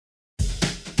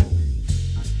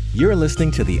You're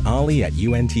listening to the Ollie at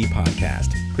UNT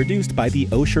podcast, produced by the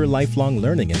Osher Lifelong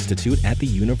Learning Institute at the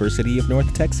University of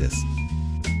North Texas.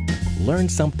 Learn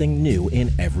something new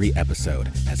in every episode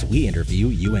as we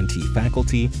interview UNT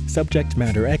faculty, subject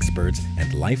matter experts,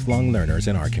 and lifelong learners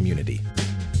in our community.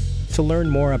 To learn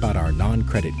more about our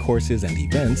non-credit courses and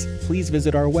events, please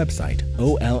visit our website,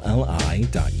 olli.unt.edu,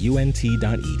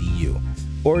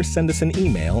 or send us an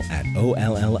email at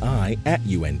olli@unt.edu.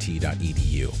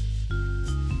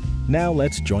 Now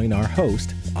let's join our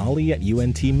host, Ollie at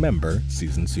UNT member,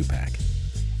 Susan Supak.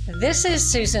 This is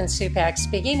Susan Supak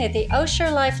speaking at the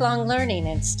Osher Lifelong Learning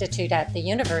Institute at the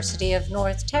University of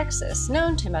North Texas,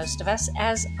 known to most of us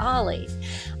as Ollie.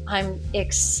 I'm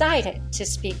excited to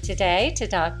speak today to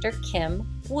Dr.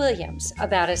 Kim Williams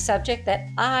about a subject that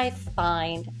I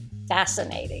find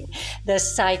fascinating: the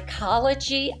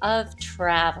psychology of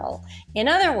travel. In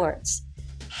other words,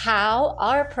 how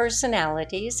our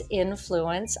personalities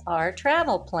influence our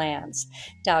travel plans.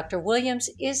 Dr. Williams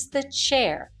is the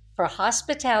chair for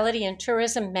Hospitality and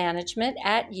Tourism Management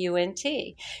at UNT.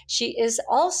 She is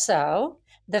also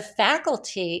the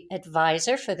faculty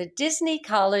advisor for the Disney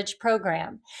College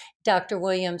program. Dr.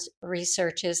 Williams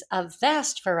researches a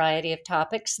vast variety of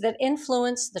topics that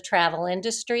influence the travel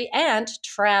industry and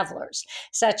travelers,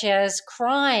 such as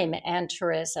crime and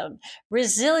tourism,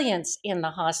 resilience in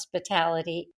the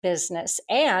hospitality business,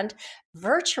 and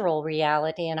virtual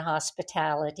reality and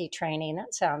hospitality training.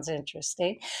 That sounds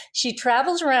interesting. She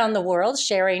travels around the world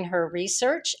sharing her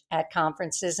research at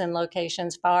conferences in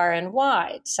locations far and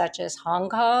wide, such as Hong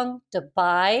Kong,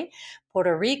 Dubai,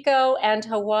 Puerto Rico, and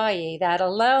Hawaii. That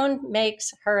alone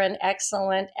makes her an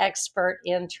excellent expert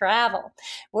in travel.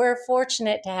 We're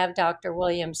fortunate to have Dr.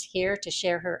 Williams here to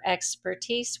share her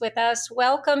expertise with us.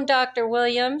 Welcome, Dr.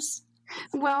 Williams.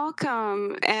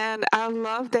 Welcome. And I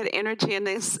love that energy and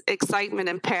this excitement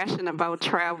and passion about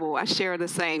travel. I share the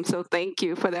same. So thank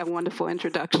you for that wonderful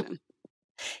introduction.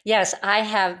 Yes, I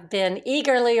have been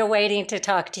eagerly awaiting to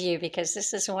talk to you because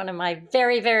this is one of my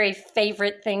very, very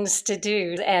favorite things to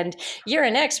do. And you're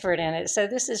an expert in it. So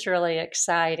this is really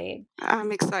exciting.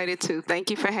 I'm excited too.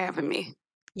 Thank you for having me.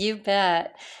 You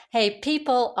bet. Hey,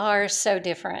 people are so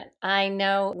different. I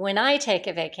know when I take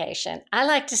a vacation, I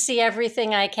like to see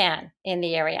everything I can in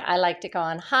the area. I like to go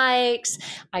on hikes.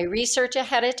 I research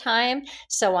ahead of time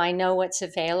so I know what's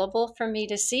available for me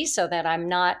to see so that I'm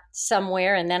not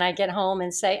somewhere and then I get home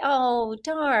and say, oh,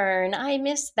 darn, I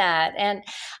missed that. And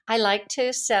I like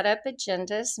to set up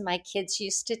agendas. My kids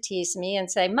used to tease me and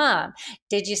say, Mom,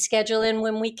 did you schedule in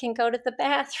when we can go to the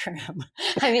bathroom?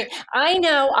 I mean, I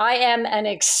know I am an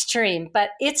extreme, but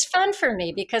it's fun for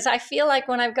me because I feel like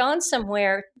when I've gone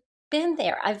somewhere,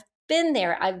 I've been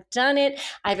there, I've done it,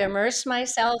 I've immersed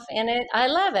myself in it. I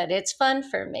love it. It's fun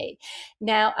for me.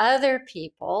 Now, other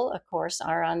people, of course,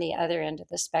 are on the other end of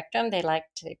the spectrum. They like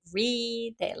to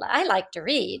read. I like to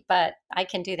read, but I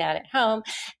can do that at home.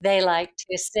 They like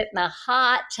to sit in the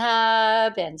hot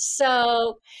tub and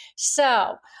soak.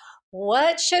 So,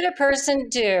 what should a person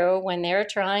do when they're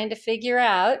trying to figure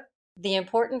out the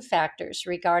important factors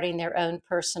regarding their own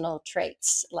personal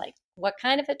traits, like what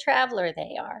kind of a traveler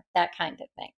they are, that kind of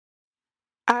thing?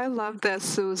 I love that,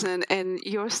 Susan. And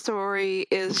your story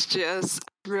is just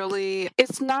really,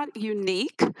 it's not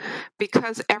unique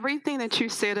because everything that you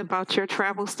said about your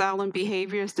travel style and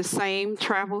behavior is the same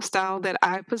travel style that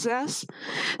I possess.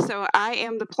 So I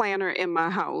am the planner in my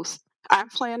house. I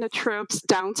plan the trips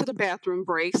down to the bathroom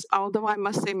breaks, although I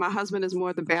must say my husband is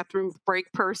more the bathroom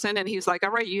break person. And he's like,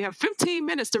 all right, you have 15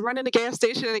 minutes to run in the gas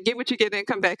station and get what you get and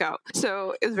come back out.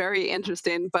 So it's very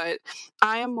interesting. But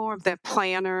I am more of that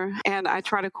planner, and I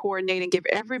try to coordinate and give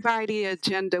everybody an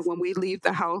agenda when we leave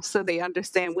the house so they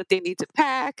understand what they need to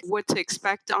pack, what to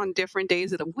expect on different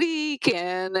days of the week,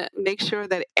 and make sure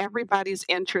that everybody's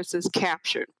interest is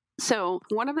captured. So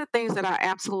one of the things that I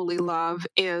absolutely love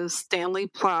is Stanley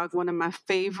Plug, one of my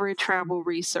favorite travel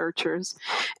researchers.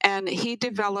 And he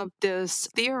developed this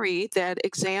theory that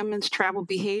examines travel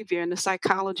behavior and the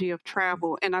psychology of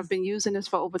travel. And I've been using this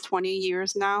for over 20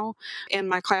 years now in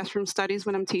my classroom studies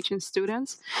when I'm teaching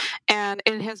students. And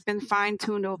it has been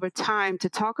fine-tuned over time to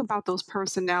talk about those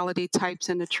personality types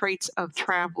and the traits of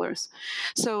travelers.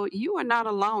 So you are not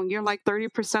alone. You're like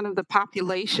 30% of the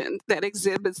population that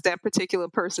exhibits that particular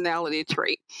personality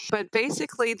trait. But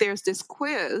basically, there's this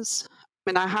quiz,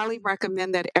 and I highly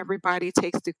recommend that everybody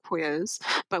takes the quiz,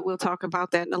 but we'll talk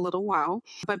about that in a little while.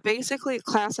 But basically, it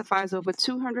classifies over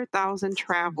 200,000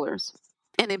 travelers.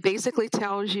 And it basically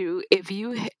tells you if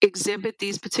you exhibit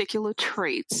these particular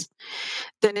traits,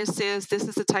 then it says this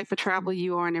is the type of travel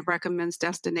you are and it recommends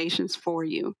destinations for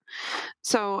you.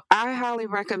 So I highly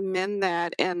recommend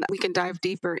that, and we can dive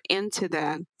deeper into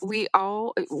that.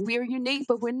 We're unique,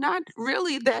 but we're not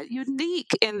really that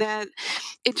unique in that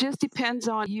it just depends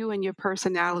on you and your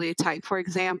personality type. For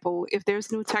example, if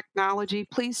there's new technology,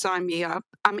 please sign me up.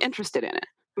 I'm interested in it.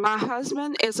 My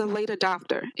husband is a late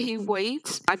adopter. He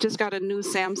waits. I just got a new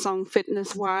Samsung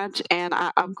Fitness watch and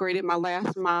I upgraded my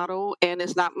last model, and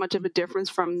it's not much of a difference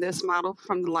from this model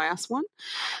from the last one.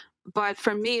 But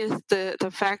for me, it's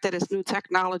the fact that it's new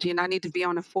technology, and I need to be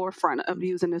on the forefront of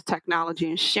using this technology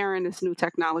and sharing this new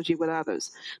technology with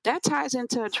others. That ties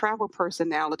into a travel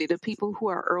personality, the people who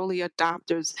are early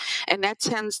adopters, and that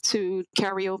tends to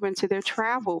carry over into their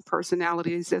travel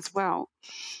personalities as well.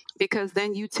 Because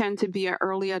then you tend to be an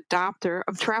early adopter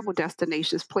of travel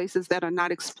destinations, places that are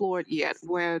not explored yet,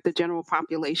 where the general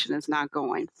population is not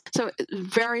going. So,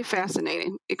 very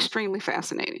fascinating, extremely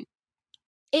fascinating.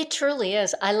 It truly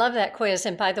is. I love that quiz.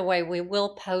 And by the way, we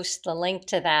will post the link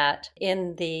to that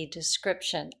in the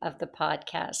description of the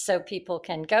podcast so people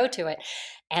can go to it.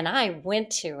 And I went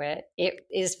to it. It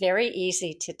is very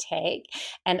easy to take.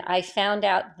 And I found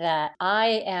out that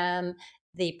I am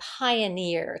the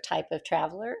pioneer type of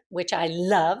traveler, which I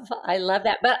love. I love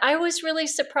that. But I was really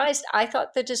surprised. I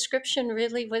thought the description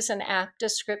really was an apt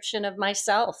description of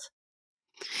myself.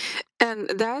 And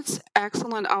that's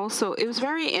excellent also. It was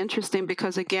very interesting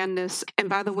because, again, and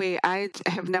by the way, I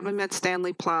have never met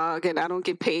Stanley Plug and I don't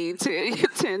get paid to,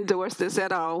 to endorse this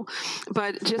at all.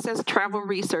 But just as travel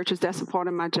researchers, that's a part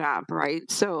of my job, right?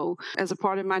 So, as a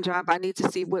part of my job, I need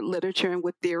to see what literature and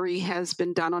what theory has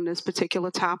been done on this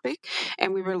particular topic.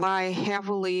 And we rely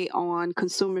heavily on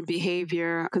consumer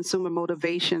behavior, consumer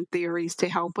motivation theories to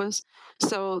help us.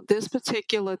 So, this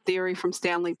particular theory from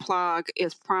Stanley Plug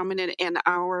is prominent in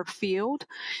our field,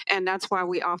 and that's why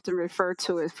we often refer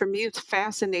to it. For me, it's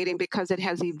fascinating because it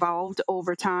has evolved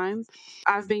over time.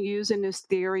 I've been using this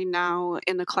theory now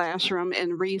in the classroom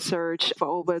and research for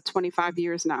over 25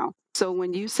 years now. So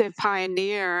when you said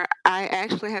pioneer, I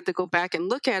actually had to go back and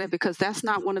look at it because that's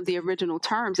not one of the original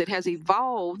terms. It has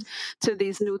evolved to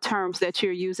these new terms that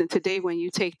you're using today when you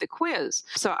take the quiz.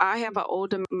 So I have an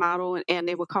older model, and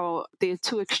they were called the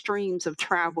two extremes of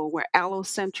travel were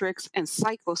allocentrics and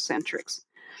psychocentrics.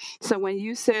 So when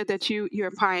you said that you're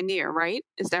a pioneer, right?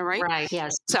 Is that right? Right.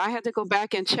 Yes. So I had to go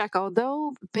back and check.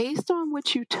 Although based on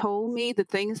what you told me, the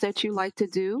things that you like to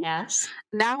do, Yes.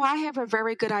 now I have a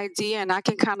very good idea, and I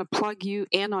can kind of plug you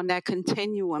in on that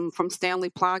continuum from Stanley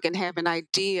Plug and have an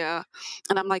idea.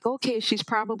 And I'm like, okay, she's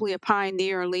probably a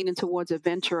pioneer leaning towards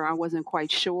adventure. I wasn't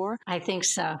quite sure. I think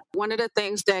so. One of the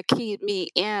things that keyed me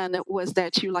in was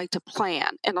that you like to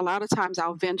plan. And a lot of times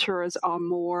our venturers are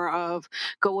more of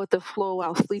go with the flow.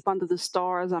 I'll sleep under the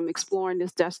stars. I'm exploring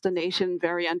this destination,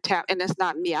 very untapped. And that's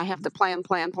not me. I have to plan,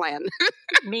 plan, plan.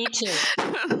 Me too.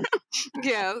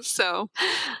 Yeah. So,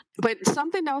 but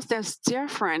something else that's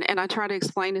different, and I try to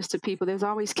explain this to people, there's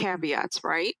always caveats,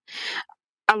 right?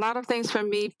 A lot of things for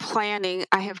me planning,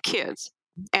 I have kids.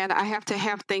 And I have to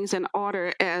have things in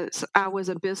order as I was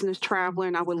a business traveler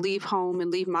and I would leave home and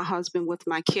leave my husband with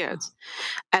my kids.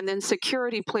 And then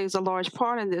security plays a large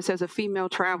part in this as a female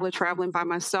traveler traveling by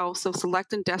myself. So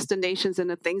selecting destinations and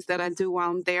the things that I do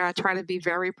while I'm there, I try to be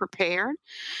very prepared.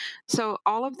 So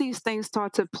all of these things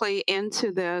start to play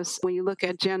into this when you look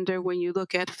at gender, when you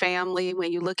look at family,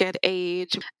 when you look at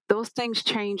age. Those things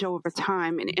change over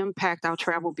time and impact our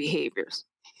travel behaviors.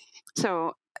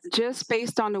 So just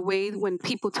based on the way when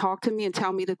people talk to me and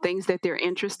tell me the things that they're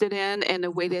interested in and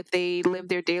the way that they live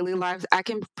their daily lives, I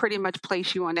can pretty much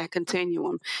place you on that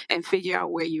continuum and figure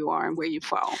out where you are and where you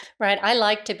fall. Right. I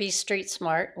like to be street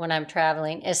smart when I'm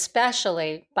traveling,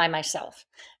 especially by myself.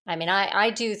 I mean,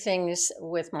 I do things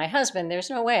with my husband.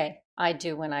 There's no way I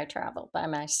do when I travel by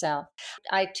myself.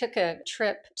 I took a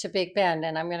trip to Big Bend,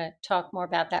 and I'm going to talk more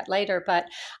about that later. But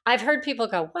I've heard people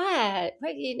go, "What?"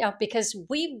 You know, because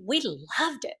we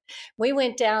loved it. We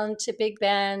went down to Big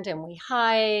Bend and we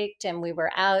hiked, and we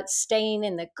were out staying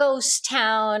in the ghost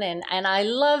town, and I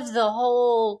love the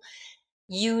whole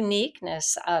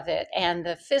uniqueness of it and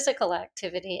the physical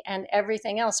activity and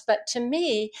everything else. But to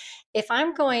me, if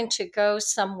I'm going to go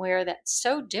somewhere that's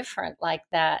so different like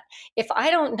that, if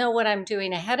I don't know what I'm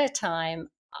doing ahead of time,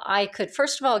 I could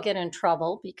first of all get in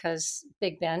trouble because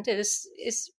Big Bend is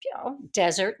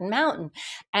desert and mountain.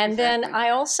 And Exactly. then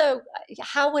I also,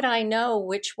 how would I know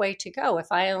which way to go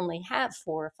if I only have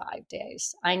 4 or 5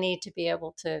 days? I need to be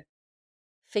able to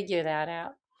figure that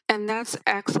out. And that's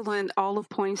excellent. All the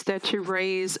points that you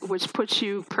raise, which puts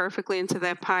you perfectly into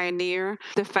that pioneer.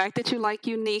 The fact that you like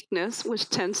uniqueness, which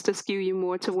tends to skew you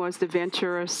more towards the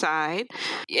venturer side.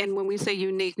 And when we say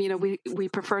unique, we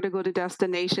prefer to go to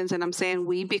destinations. And I'm saying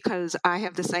we because I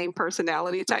have the same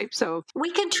personality type. So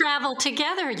we can travel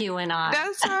together, you and I.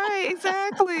 That's right,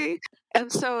 exactly.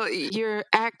 And so you're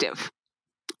active.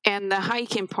 And the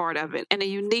hiking part of it and the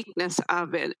uniqueness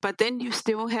of it. But then you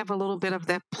still have a little bit of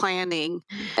that planning.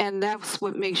 And that's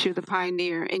what makes you the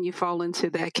pioneer and you fall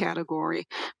into that category.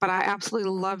 But I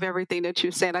absolutely love everything that you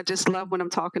said. I just love when I'm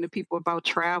talking to people about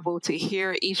travel to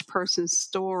hear each person's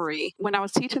story. When I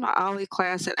was teaching an Ollie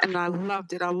class, and I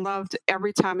loved it. I loved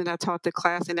every time that I taught the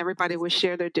class and everybody would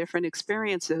share their different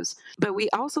experiences. But we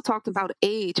also talked about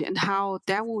age and how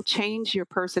that will change your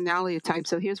personality type.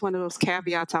 So here's one of those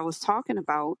caveats I was talking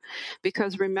about.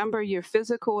 Because remember, your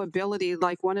physical ability,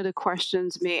 like one of the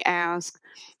questions may ask,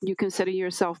 you consider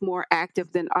yourself more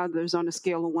active than others on a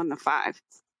scale of 1 to 5.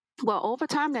 Well, over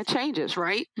time that changes,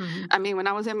 right? Mm-hmm. I mean, when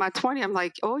I was in my 20s, I'm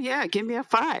like, oh yeah, give me a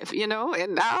 5,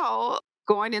 and now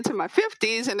going into my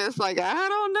 50s and it's like, I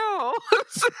don't know.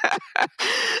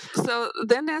 So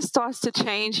then that starts to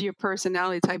change your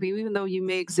personality type, even though you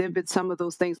may exhibit some of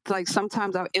those things. Like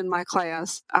sometimes in my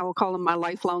class, I will call them my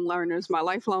lifelong learners. My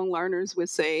lifelong learners would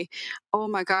say, oh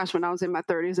my gosh, when I was in my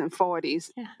 30s and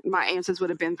 40s, my answers would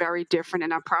have been very different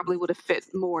and I probably would have fit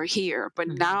more here. But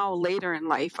now later in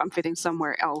life, I'm fitting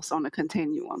somewhere else on the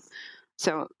continuum.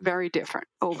 So very different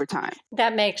over time.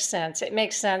 That makes sense. It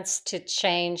makes sense to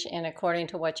change in according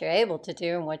to what you're able to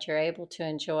do and what you're able to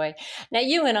enjoy. Now,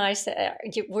 you and I,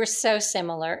 we're so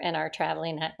similar in our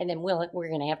traveling, and then we're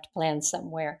going to have to plan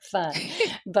somewhere fun.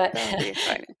 But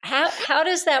how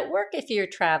does that work if you're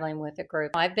traveling with a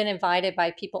group? I've been invited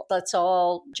by people, let's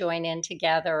all join in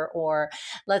together, or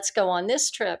let's go on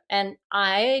this trip. And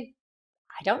I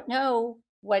don't know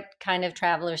what kind of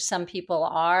travelers some people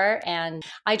are. And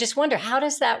I just wonder, how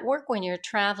does that work when you're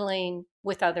traveling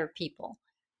with other people?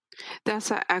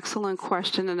 That's an excellent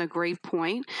question and a great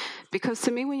point. Because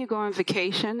to me, when you go on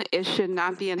vacation, it should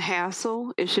not be a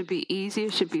hassle. It should be easy.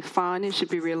 It should be fun. It should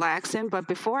be relaxing. But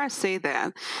before I say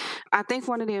that, I think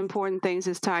one of the important things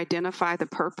is to identify the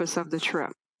purpose of the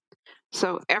trip.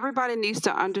 So everybody needs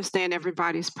to understand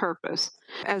everybody's purpose.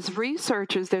 As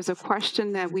researchers, there's a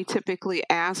question that we typically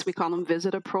ask. We call them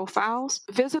visitor profiles.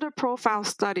 Visitor profile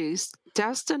studies,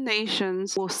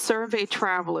 destinations will survey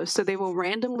travelers. So they will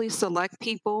randomly select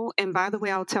people. And by the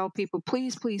way, I'll tell people,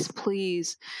 please, please,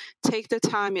 please take the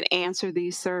time and answer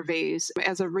these surveys.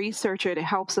 As a researcher, it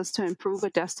helps us to improve a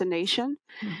destination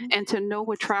and to know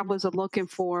what travelers are looking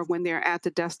for when they're at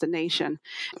the destination.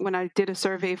 When I did a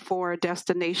survey for a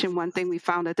destination, one thing we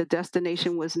found that the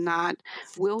destination was not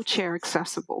wheelchair accessible.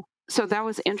 So that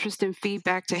was interesting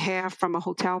feedback to have from a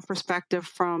hotel perspective.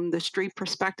 From the street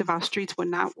perspective, our streets were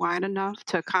not wide enough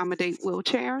to accommodate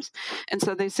wheelchairs. And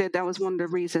so they said that was one of the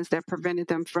reasons that prevented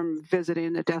them from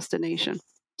visiting the destination.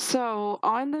 So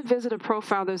on the visitor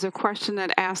profile, there's a question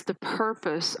that asks the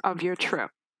purpose of your trip.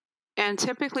 And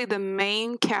typically the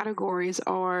main categories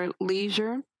are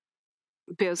leisure,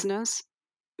 business,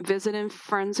 visiting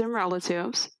friends and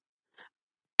relatives.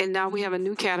 And now we have a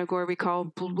new category we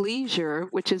call leisure,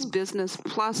 which is business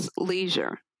plus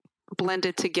leisure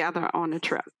blended together on a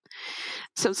trip.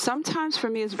 So sometimes for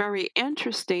me it's very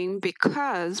interesting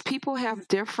because people have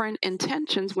different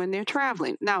intentions when they're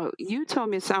traveling. Now, you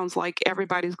told me it sounds like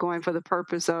everybody's going for the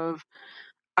purpose of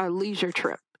a leisure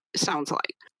trip, it sounds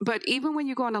like. But even when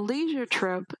you go on a leisure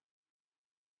trip,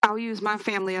 I'll use my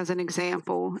family as an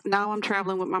example. Now I'm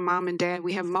traveling with my mom and dad.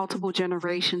 We have multiple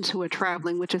generations who are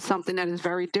traveling, which is something that is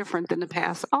very different than the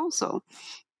past also.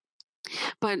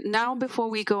 But now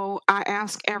before we go, I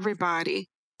ask everybody,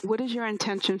 what is your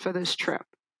intention for this trip?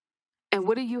 And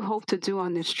what do you hope to do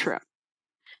on this trip?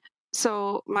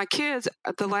 So my kids,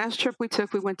 the last trip we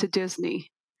took, we went to Disney.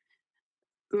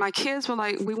 My kids were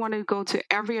like, we want to go to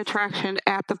every attraction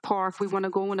at the park. We want to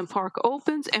go when the park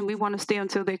opens and we want to stay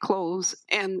until they close.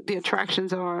 And the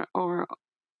attractions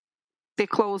they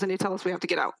close and they tell us we have to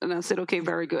get out. And I said, okay,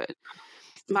 very good.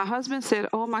 My husband said,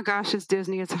 oh my gosh, it's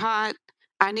Disney. It's hot.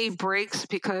 I need breaks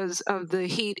because of the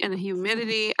heat and the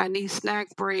humidity. I need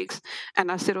snack breaks.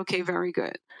 And I said, okay, very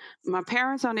good. My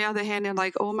parents, on the other hand, they're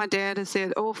like, oh, my dad has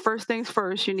said, oh, first things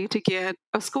first, you need to get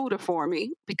a scooter for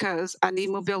me because I need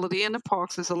mobility in the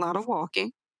parks. There's a lot of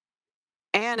walking.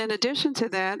 And in addition to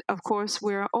that, of course,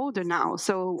 we're older now,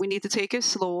 so we need to take it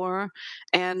slower.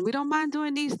 And we don't mind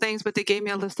doing these things, but they gave me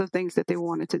a list of things that they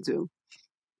wanted to do.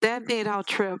 That made our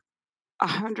trip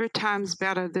 100 times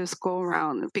better this go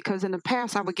around, because in the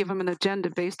past I would give them an agenda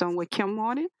based on what Kim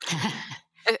wanted.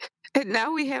 And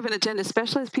now we have an agenda,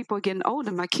 especially as people are getting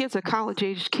older. My kids are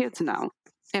college-age kids now,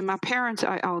 and my parents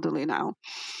are elderly now.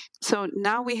 So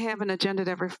now we have an agenda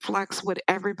that reflects what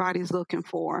everybody's looking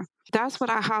for. That's what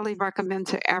I highly recommend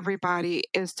to everybody,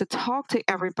 is to talk to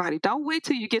everybody. Don't wait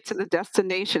till you get to the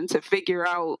destination to figure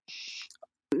out,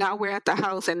 now we're at the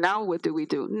house and now what do we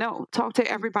do? No, talk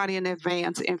to everybody in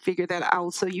advance and figure that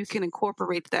out so you can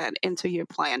incorporate that into your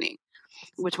planning,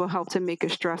 which will help to make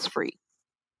it stress-free.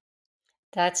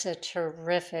 That's a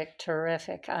terrific,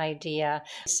 terrific idea.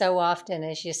 So often,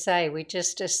 as you say, we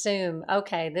just assume,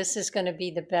 okay, this is going to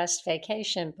be the best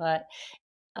vacation, but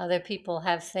other people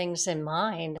have things in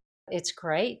mind. It's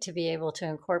great to be able to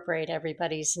incorporate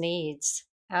everybody's needs.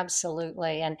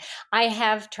 Absolutely. And I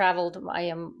have traveled. I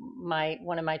am my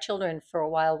one of my children for a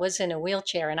while was in a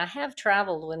wheelchair, and I have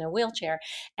traveled in a wheelchair,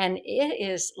 and it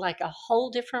is like a whole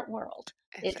different world.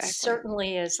 It Exactly.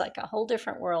 certainly is like a whole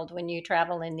different world when you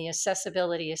travel, and the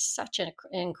accessibility is such an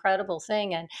incredible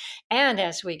thing. And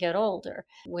as we get older,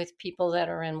 with people that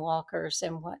are in walkers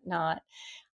and whatnot,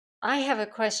 I have a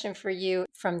question for you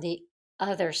from the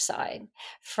other side,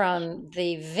 from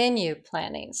the venue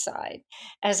planning side.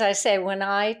 As I say, when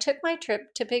I took my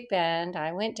trip to Big Bend,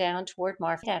 I went down toward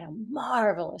Marfa, had a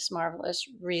marvelous, marvelous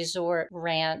resort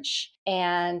ranch.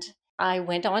 And I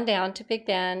went on down to Big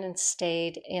Bend and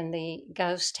stayed in the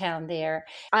ghost town there.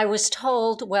 I was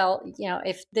told, well,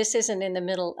 if this isn't in the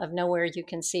middle of nowhere, you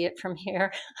can see it from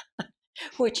here.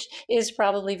 Which is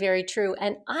probably very true.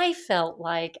 And I felt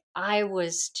like I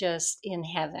was just in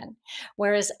heaven.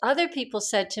 Whereas other people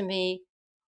said to me,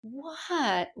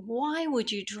 what? Why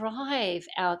would you drive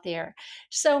out there?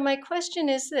 So, my question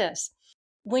is this: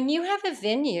 when you have a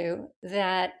venue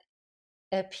that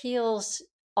appeals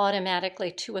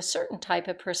automatically to a certain type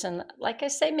of person, like I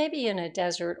say, maybe in a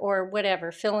desert or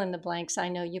whatever, fill in the blanks. I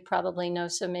know you probably know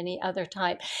so many other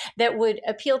type that would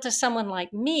appeal to someone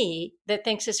like me that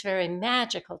thinks it's very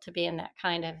magical to be in that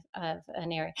kind of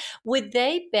an area. Would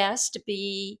they best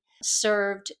be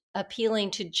served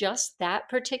appealing to just that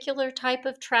particular type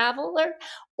of traveler?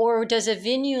 Or does a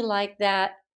venue like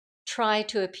that try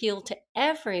to appeal to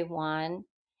everyone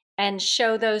and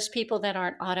show those people that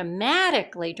aren't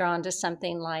automatically drawn to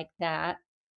something like that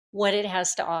what it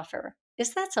has to offer?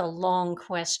 That's a long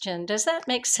question. Does that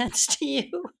make sense to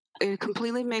you? It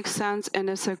completely makes sense, and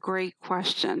it's a great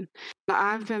question.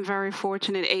 I've been very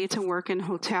fortunate, A, to work in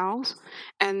hotels,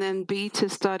 and then B, to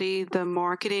study the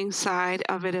marketing side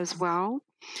of it as well.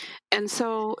 And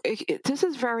so this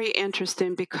is very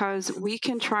interesting because we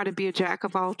can try to be a jack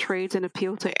of all trades and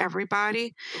appeal to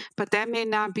everybody, but that may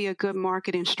not be a good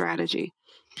marketing strategy.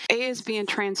 A is being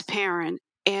transparent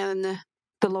in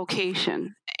the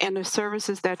location and the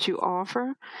services that you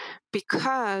offer,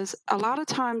 because a lot of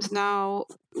times now,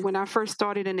 when I first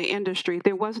started in the industry,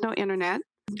 there was no internet,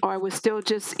 or it was still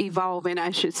just evolving,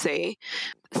 I should say.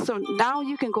 So now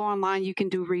you can go online, you can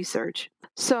do research.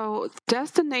 So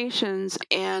destinations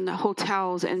and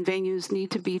hotels and venues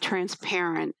need to be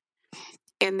transparent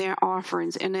in their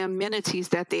offerings and the amenities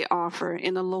that they offer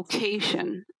in the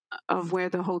location of where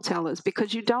the hotel is,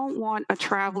 because you don't want a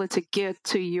traveler to get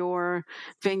to your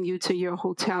venue, to your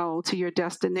hotel, to your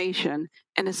destination,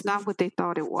 and it's not what they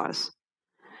thought it was.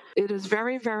 It is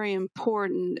very, very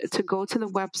important to go to the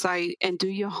website and do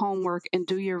your homework and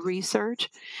do your research.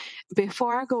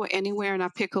 Before I go anywhere and I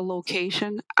pick a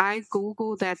location, I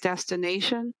Google that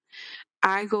destination.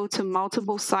 I go to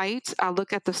multiple sites. I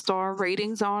look at the star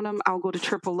ratings on them. I'll go to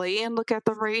AAA and look at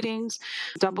the ratings,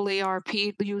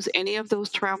 AARP, use any of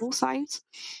those travel sites.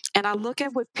 And I look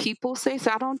at what people say.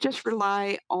 So I don't just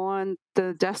rely on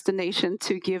the destination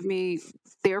to give me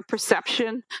their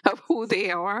perception of who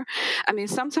they are. I mean,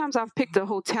 sometimes I've picked a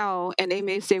hotel and they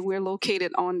may say we're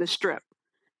located on the Strip.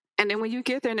 And then when you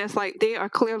get there, and it's like they are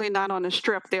clearly not on the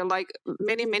Strip. They're like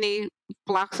many, many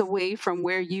blocks away from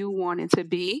where you want it to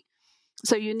be.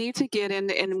 So you need to get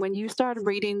in, and when you start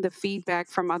reading the feedback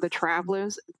from other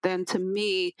travelers, then to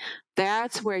me,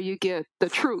 that's where you get the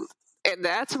truth. And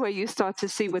that's where you start to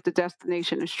see what the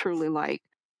destination is truly like.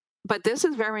 But this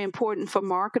is very important for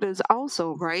marketers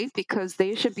also, right? Because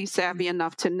they should be savvy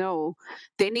enough to know,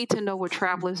 they need to know what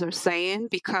travelers are saying.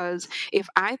 Because if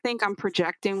I think I'm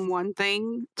projecting one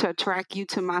thing to attract you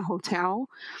to my hotel,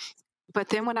 but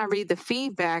then when I read the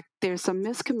feedback, there's some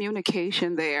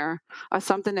miscommunication there or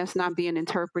something that's not being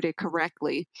interpreted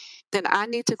correctly, then I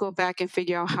need to go back and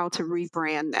figure out how to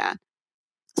rebrand that.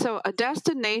 So a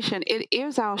destination, it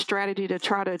is our strategy to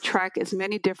try to attract as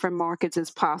many different markets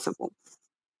as possible.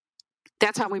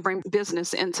 That's how we bring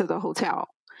business into the hotel.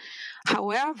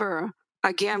 However,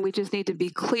 again, we just need to be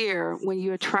clear when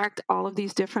you attract all of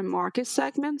these different market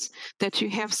segments that you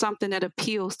have something that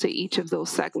appeals to each of those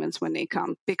segments when they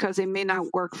come, because it may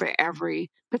not work for every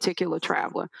particular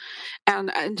traveler. And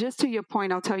just to your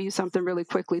point, I'll tell you something really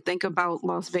quickly. Think about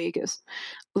Las Vegas.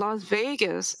 Las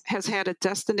Vegas has had a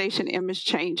destination image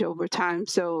change over time.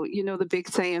 So, you know, the big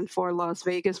saying for Las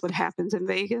Vegas, what happens in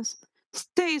Vegas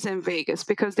stays in Vegas,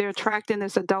 because they're attracting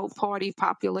this adult party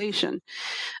population.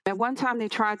 At one time, they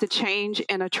tried to change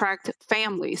and attract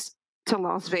families to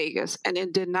Las Vegas, and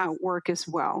it did not work as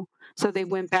well. So they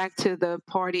went back to the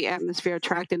party atmosphere,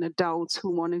 attracting adults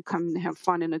who want to come and have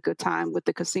fun and a good time with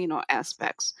the casino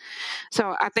aspects.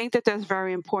 So I think that that's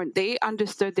very important. They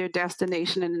understood their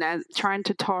destination, and that trying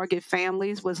to target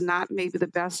families was not maybe the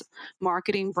best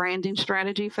marketing branding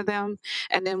strategy for them.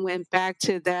 And then went back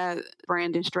to that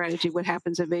branding strategy. What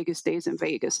happens in Vegas stays in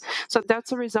Vegas. So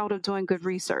that's a result of doing good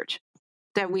research,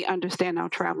 that we understand our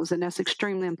travelers. And that's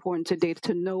extremely important today,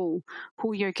 to know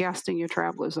who your guests and your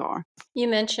travelers are. You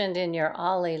mentioned in your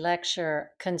Ollie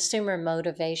lecture consumer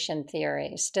motivation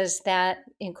theories. Does that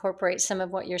incorporate some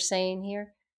of what you're saying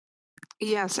here?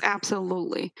 Yes,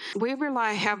 absolutely. We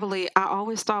rely heavily, I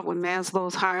always start with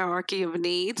Maslow's hierarchy of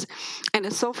needs. And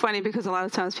it's so funny because a lot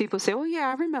of times people say, oh, yeah,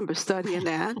 I remember studying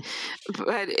that.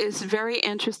 But it's very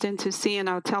interesting to see. And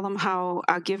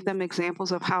I'll give them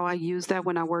examples of how I used that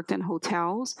when I worked in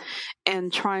hotels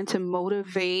and trying to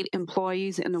motivate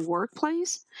employees in the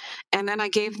workplace. And then I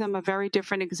gave them a very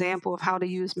different example of how to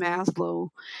use Maslow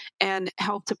and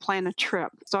help to plan a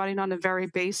trip, starting on the very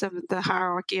base of the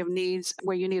hierarchy of needs,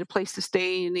 where you need a place to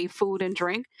stay, you need food and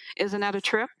drink. Isn't that a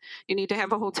trip? You need to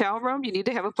have a hotel room, you need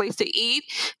to have a place to eat.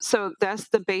 So that's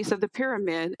the base of the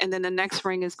pyramid. And then the next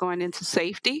ring is going into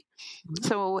safety.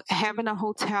 So having a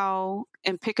hotel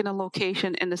and picking a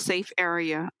location in the safe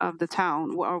area of the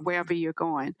town or wherever you're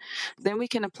going, then we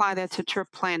can apply that to trip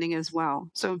planning as well.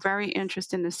 So very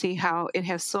interesting to see how it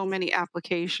has so many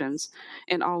applications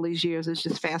in all these years. It's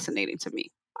just fascinating to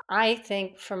me. I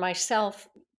think for myself,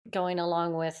 going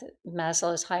along with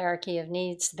Maslow's hierarchy of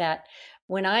needs, that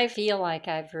when I feel like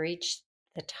I've reached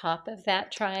the top of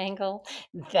that triangle,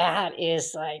 that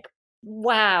is like,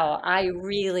 wow, I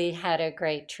really had a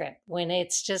great trip. When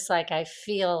it's just like I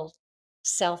feel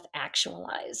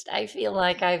self-actualized. I feel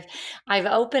like I've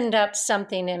opened up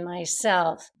something in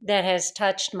myself that has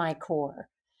touched my core.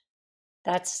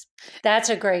 That's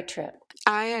a great trip.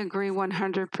 I agree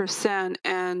 100%.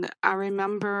 And I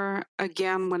remember,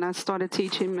 again, when I started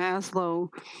teaching Maslow,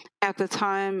 at the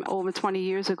time, over 20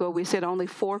 years ago, we said only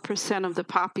 4% of the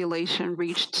population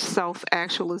reached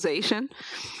self-actualization.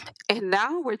 And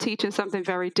now we're teaching something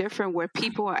very different, where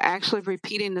people are actually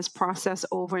repeating this process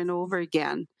over and over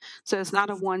again. So it's not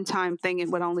a one-time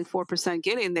thing with only 4%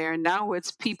 getting there. Now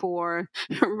it's people are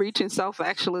reaching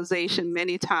self-actualization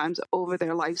many times over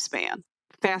their lifespan.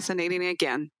 Fascinating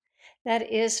again.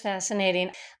 That is fascinating.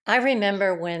 I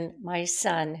remember when my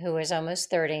son, who is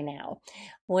almost 30 now,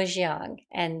 was young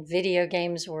and video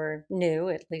games were new,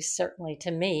 at least certainly to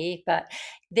me. But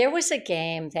there was a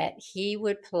game that he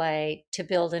would play to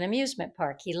build an amusement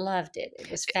park. He loved it. It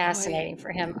was fascinating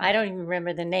for him. I don't even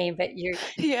remember the name, but you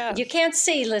can't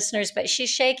see, listeners, but she's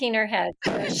shaking her head.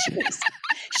 So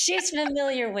she's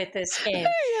familiar with this game.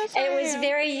 Yes, It was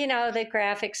very, the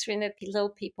graphics from the little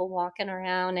people walking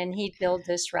around, and he'd build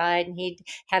this ride, and he'd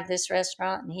have this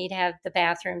restaurant, and he'd have the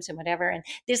bathrooms and whatever. And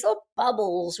these little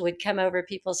bubbles would come over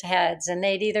people's heads, and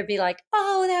they'd either be like,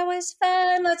 oh, that was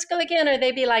fun, let's go again. Or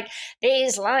they'd be like,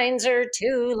 these lines are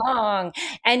too long.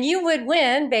 And you would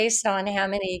win based on how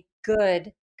many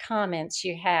good comments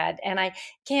you had. And I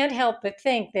can't help but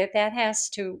think that that has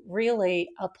to really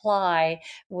apply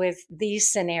with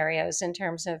these scenarios in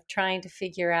terms of trying to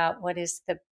figure out what is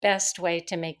the best way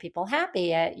to make people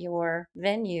happy at your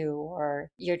venue or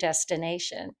your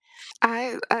destination.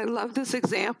 I love this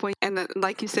example. And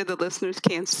like you said, the listeners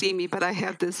can't see me, but I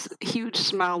have this huge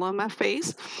smile on my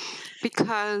face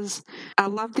because I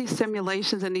love these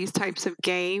simulations and these types of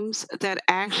games that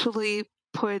actually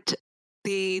put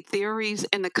the theories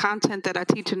and the content that I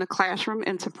teach in the classroom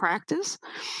into practice.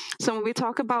 So when we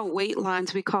talk about wait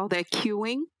lines, we call that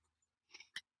queuing.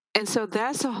 And so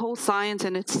that's a whole science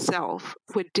in itself,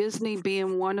 with Disney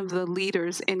being one of the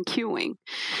leaders in queuing.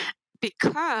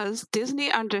 Because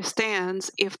Disney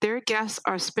understands if their guests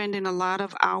are spending a lot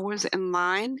of hours in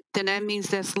line, then that means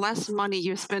there's less money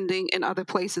you're spending in other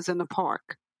places in the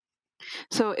park.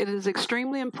 So it is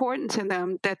extremely important to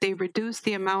them that they reduce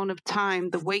the amount of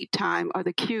time, the wait time or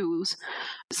the queues,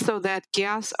 so that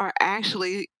guests are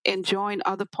actually enjoying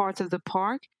other parts of the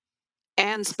park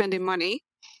and spending money.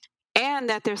 and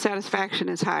that their satisfaction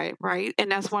is high, right?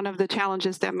 And that's one of the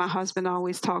challenges that my husband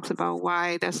always talks about,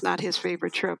 why that's not his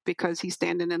favorite trip, because he's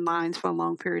standing in lines for a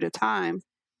long period of time.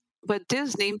 But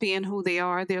Disney, being who they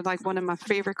are, they're like one of my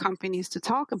favorite companies to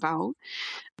talk about.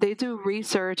 They do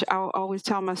research. I'll always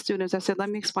tell my students, I said, let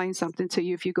me explain something to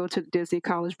you. If you go to the Disney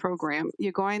College program,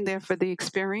 you're going there for the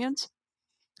experience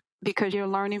because you're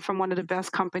learning from one of the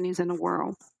best companies in the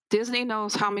world. Disney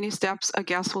knows how many steps a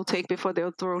guest will take before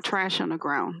they'll throw trash on the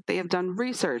ground. They have done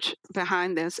research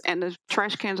behind this, and the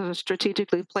trash cans are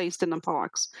strategically placed in the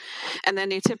parks. And then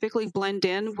they typically blend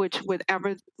in,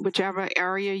 whichever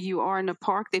area you are in the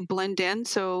park, they blend in.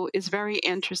 So it's very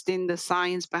interesting, the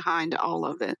science behind all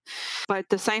of it. But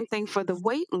the same thing for the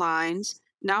wait lines.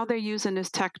 Now they're using this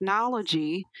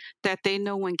technology that they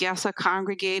know when guests are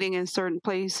congregating in certain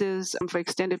places for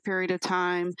extended period of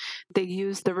time. They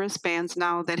use the wristbands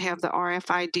now that have the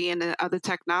RFID and the other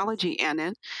technology in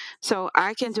it. So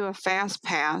I can do a fast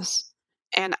pass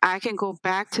and I can go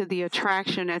back to the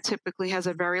attraction that typically has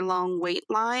a very long wait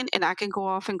line, and I can go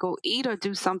off and go eat or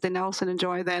do something else and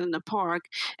enjoy that in the park,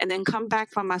 and then come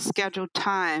back for my scheduled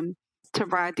time to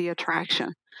ride the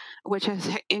attraction, which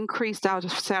has increased our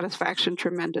satisfaction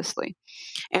tremendously.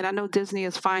 And I know Disney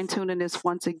is fine tuning this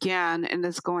once again and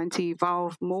it's going to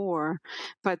evolve more.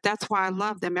 But that's why I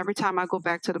love them. Every time I go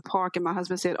back to the park, and my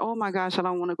husband said, oh my gosh, I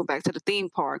don't want to go back to the theme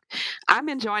park. I'm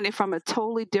enjoying it from a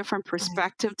totally different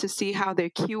perspective to see how their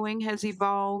queuing has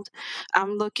evolved.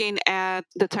 I'm looking at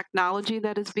the technology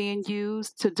that is being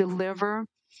used to deliver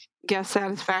guest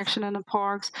satisfaction in the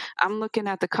parks. I'm looking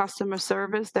at the customer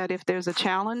service, that if there's a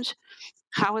challenge,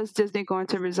 how is Disney going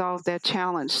to resolve that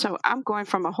challenge? So I'm going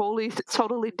from a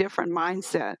totally different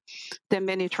mindset than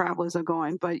many travelers are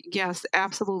going. But yes,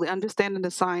 absolutely. Understanding the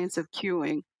science of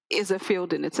queuing is a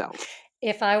field in itself.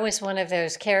 If I was one of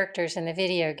those characters in the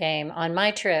video game on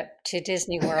my trip to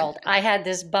Disney World, I had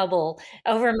this bubble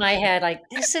over my head, like,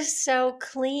 this is so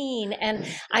clean. And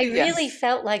I really Yes.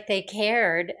 felt like they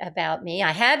cared about me.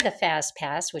 I had the Fast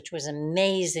Pass, which was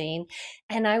amazing.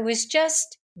 And I was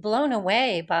just blown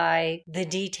away by the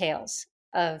details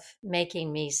of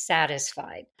making me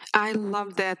satisfied. I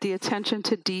love that, the attention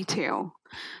to detail.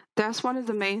 That's one of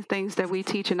the main things that we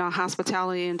teach in our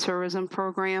hospitality and tourism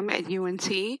program at UNT,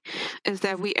 is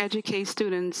that we educate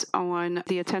students on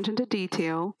the attention to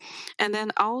detail. And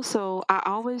then also, I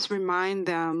always remind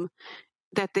them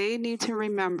that they need to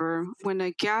remember, when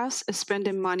a guest is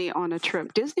spending money on a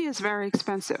trip, Disney is very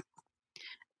expensive.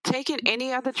 Taking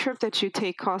any other trip that you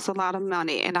take costs a lot of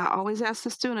money. And I always ask the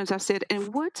students, I said,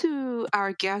 and what do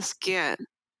our guests get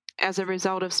as a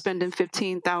result of spending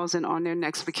 $15,000 on their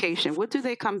next vacation? What do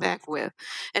they come back with?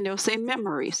 And they'll say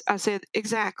memories. I said,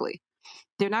 exactly.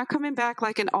 They're not coming back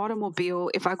like an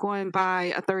automobile. If I go and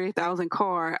buy a $30,000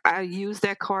 car, I use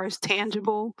that car as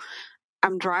tangible.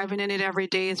 I'm driving in it every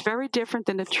day. It's very different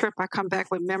than the trip. I come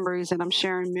back with memories, and I'm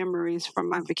sharing memories from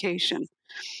my vacation.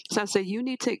 So I said, you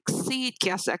need to exceed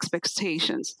guest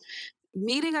expectations.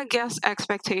 Meeting a guest's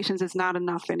expectations is not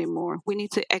enough anymore. We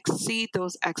need to exceed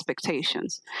those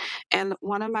expectations. And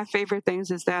one of my favorite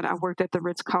things is that I worked at the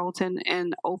Ritz-Carlton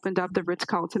and opened up the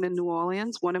Ritz-Carlton in New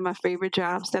Orleans, one of my favorite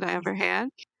jobs that I ever had.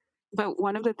 But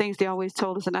one of the things they always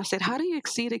told us, and I said, how do you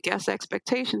exceed a guest's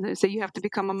expectations? They said, you have to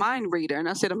become a mind reader. And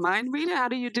I said, a mind reader? How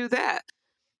do you do that?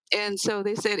 And so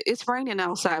they said, it's raining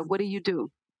outside. What do you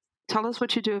do? Tell us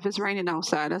what you do if it's raining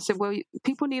outside. I said, well,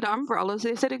 people need umbrellas.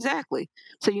 They said, exactly.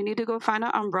 So you need to go find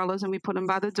our umbrellas, and we put them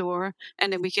by the door,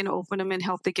 and then we can open them and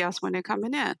help the guests when they're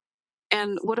coming in.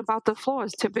 And what about the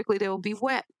floors? Typically, they'll be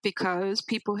wet because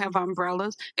people have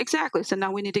umbrellas. Exactly. So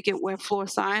now we need to get wet floor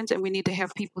signs, and we need to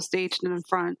have people staged in the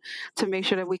front to make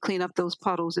sure that we clean up those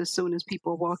puddles as soon as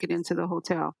people are walking into the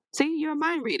hotel. See, you're a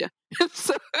mind reader.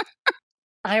 So,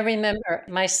 I remember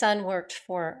my son worked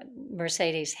for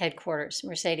Mercedes headquarters,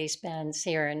 Mercedes-Benz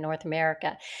here in North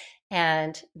America.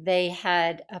 And they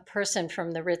had a person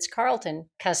from the Ritz-Carlton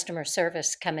customer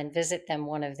service come and visit them,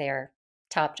 one of their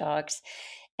top dogs.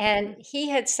 And he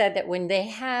had said that when they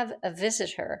have a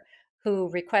visitor who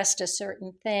requests a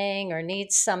certain thing or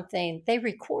needs something, they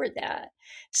record that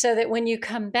so that when you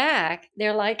come back,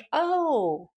 they're like,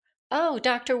 oh,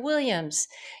 Dr. Williams,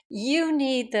 you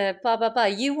need the blah, blah, blah.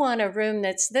 You want a room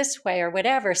that's this way or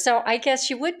whatever. So I guess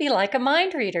you would be like a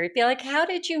mind reader. You'd be like, how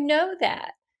did you know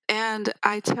that? and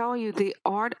I tell you, the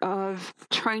art of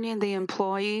training the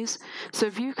employees. So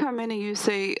if you come in and you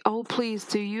say, oh, please,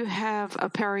 do you have a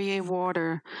Perrier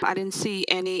water? I didn't see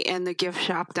any in the gift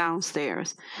shop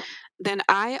downstairs. then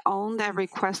I own that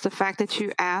request. The fact that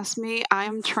you asked me, I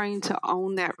am trained to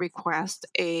own that request.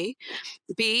 A.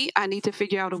 B, I need to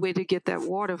figure out a way to get that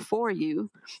water for you.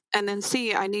 And then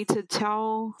C, I need to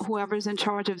tell whoever's in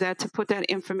charge of that to put that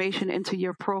information into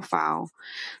your profile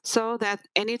so that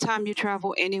anytime you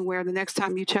travel anywhere, the next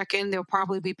time you check in, there'll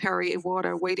probably be Perrier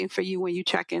water waiting for you when you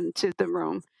check into the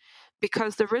room.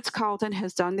 Because the Ritz-Carlton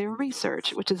has done their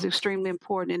research, which is extremely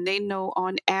important, and they know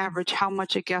on average how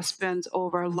much a guest spends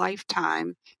over a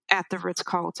lifetime at the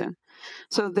Ritz-Carlton.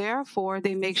 So therefore,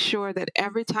 they make sure that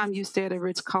every time you stay at a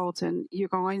Ritz-Carlton, you're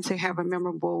going to have a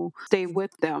memorable stay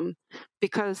with them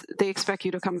because they expect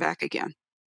you to come back again.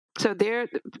 So they're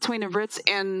between the Ritz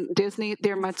and Disney,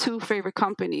 they're my two favorite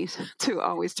companies to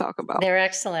always talk about. They're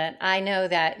excellent. I know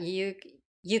that you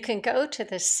can go to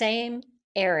the same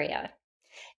area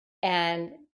and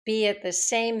be at the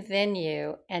same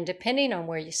venue, and depending on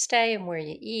where you stay and where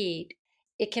you eat,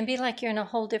 it can be like you're in a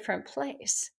whole different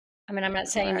place. I mean, I'm not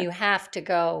saying you have to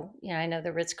go, I know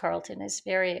the Ritz-Carlton is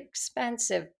very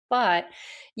expensive, but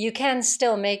you can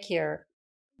still make your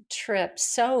trip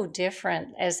so different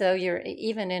as though you're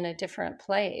even in a different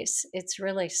place. It's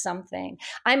really something.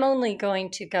 I'm only going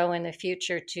to go in the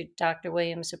future to Dr.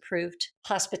 Williams approved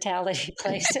hospitality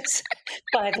places,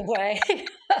 by the way,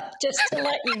 just to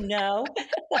let you know.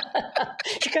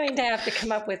 You're going to have to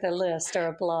come up with a list or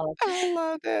a blog. I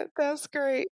love it. That's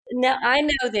great. Now, I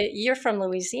know that you're from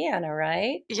Louisiana,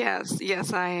 right? Yes,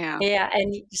 I am. Yeah,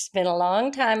 and you spent a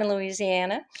long time in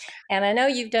Louisiana. And I know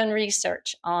you've done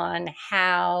research on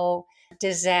how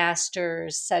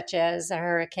disasters such as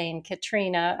Hurricane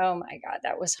Katrina, oh my God,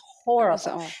 that was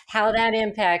horrible, how that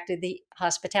impacted the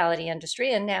hospitality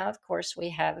industry. And now, of course, we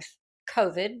have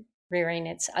COVID rearing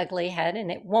its ugly head, and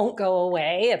it won't go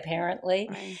away, apparently.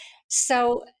 Right.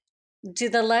 So do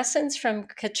the lessons from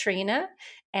Katrina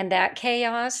and that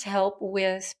chaos help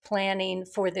with planning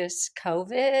for this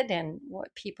COVID and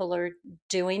what people are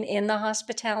doing in the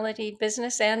hospitality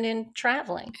business and in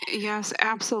traveling? Yes,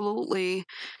 absolutely.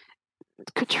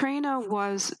 Katrina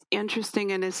was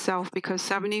interesting in itself because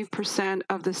 70%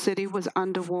 of the city was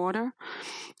underwater.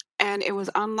 And it was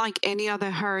unlike any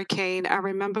other hurricane. I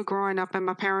remember growing up, and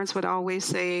my parents would always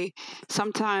say,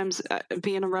 sometimes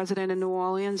being a resident in New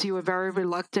Orleans, you were very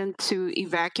reluctant to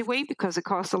evacuate because it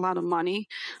costs a lot of money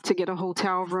to get a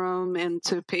hotel room and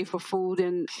to pay for food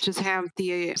and just have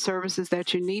the services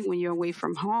that you need when you're away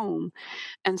from home.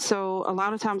 And so a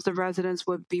lot of times the residents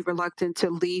would be reluctant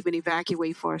to leave and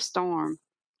evacuate for a storm.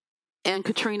 And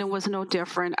Katrina was no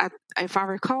different. If I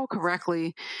recall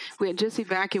correctly, we had just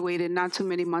evacuated not too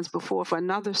many months before for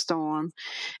another storm.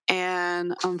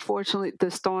 And unfortunately, the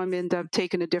storm ended up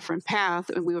taking a different path.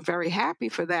 And we were very happy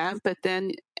for that. But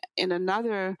then in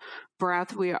another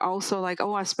breath, we are also like,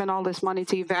 oh, I spent all this money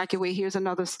to evacuate. Here's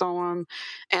another storm.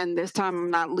 And this time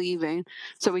I'm not leaving.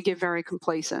 So we get very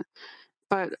complacent.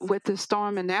 But with the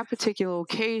storm in that particular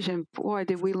occasion, boy,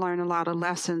 did we learn a lot of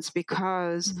lessons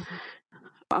because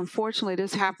unfortunately,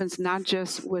 this happens not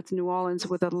just with New Orleans,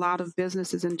 with a lot of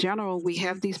businesses in general. We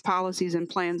have these policies and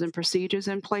plans and procedures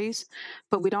in place,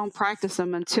 but we don't practice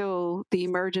them until the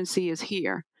emergency is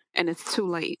here and it's too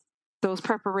late. Those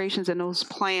preparations and those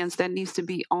plans, that needs to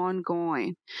be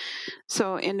ongoing.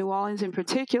 So in New Orleans in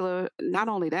particular, not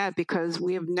only that, because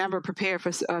we have never prepared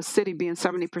for a city being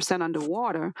 70%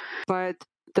 underwater, but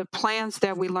the plans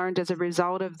that we learned as a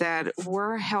result of that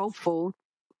were helpful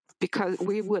because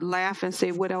we would laugh and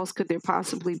say, what else could there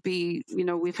possibly be?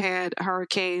 We've had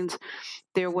hurricanes.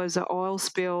 There was an oil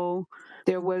spill.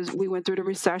 We went through the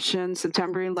recession,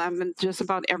 September 11th, just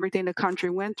about everything the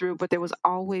country went through, but there was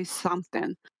always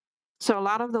something. So a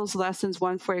lot of those lessons,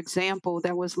 one, for example,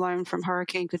 that was learned from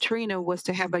Hurricane Katrina was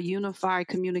to have a unified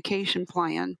communication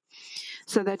plan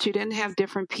so that you didn't have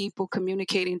different people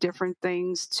communicating different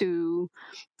things to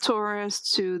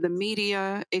tourists, to the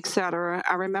media, etc.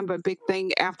 I remember a big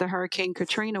thing after Hurricane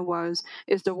Katrina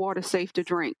is the water safe to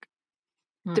drink?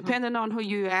 Mm-hmm. Depending on who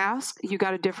you ask, you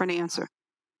got a different answer.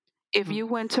 If you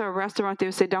went to a restaurant, they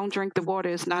would say, don't drink the water,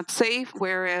 it's not safe.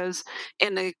 Whereas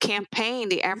in the campaign,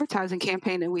 the advertising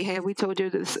campaign that we had, we told you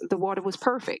the water was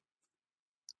perfect.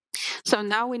 So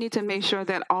now we need to make sure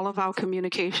that all of our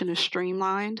communication is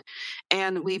streamlined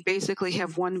and we basically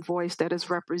have one voice that is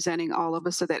representing all of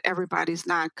us so that everybody's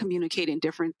not communicating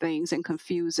different things and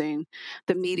confusing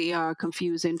the media,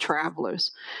 confusing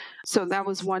travelers. So that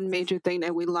was one major thing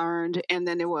that we learned. And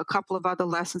then there were a couple of other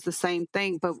lessons, the same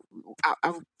thing. But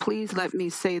please let me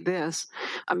say this.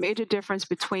 A major difference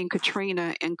between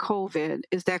Katrina and COVID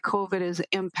is that COVID is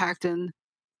impacting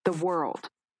the world.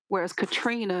 whereas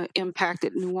Katrina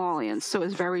impacted New Orleans. So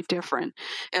it's very different.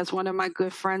 As one of my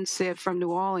good friends said from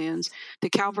New Orleans, the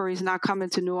cavalry is not coming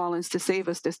to New Orleans to save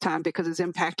us this time because it's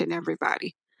impacting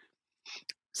everybody.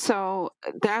 So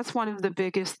that's one of the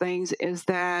biggest things, is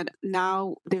that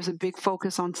now there's a big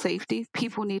focus on safety.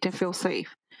 People need to feel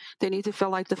safe. They need to feel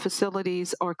like the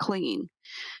facilities are clean.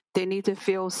 They need to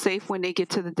feel safe when they get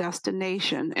to the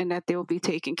destination and that they'll be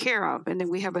taken care of. And then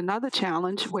we have another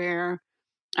challenge where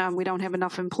we don't have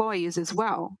enough employees as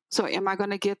well. So am I going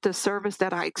to get the service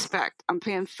that I expect? I'm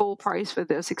paying full price for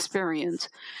this experience.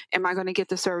 Am I going to get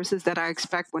the services that I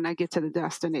expect when I get to the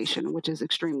destination, which is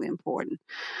extremely important.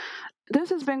 This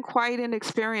has been quite an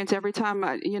experience. Every time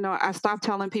I stop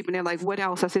telling people, they're like, what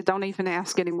else? I said, don't even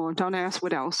ask anymore. Don't ask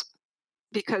what else.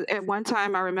 Because at one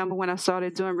time, I remember when I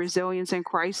started doing resilience and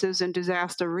crisis and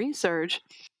disaster research,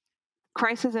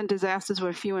 crises and disasters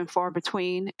were few and far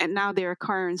between, and now they're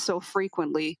occurring so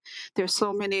frequently. There's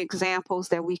so many examples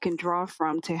that we can draw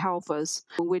from to help us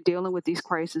when we're dealing with these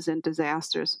crises and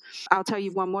disasters. I'll tell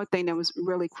you one more thing that was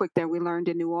really quick that we learned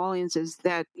in New Orleans is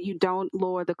that you don't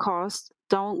lower the cost,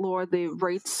 don't lower the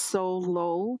rates so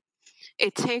low.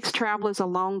 It takes travelers a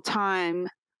long time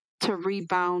to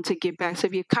rebound, to get back. So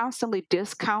if you constantly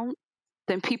discount,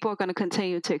 then people are going to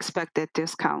continue to expect that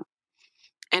discount.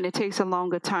 And it takes a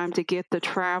longer time to get the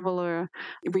traveler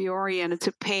reoriented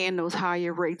to paying those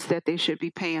higher rates that they should be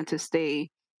paying to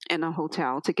stay in a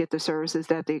hotel, to get the services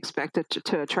that they expect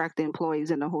to attract the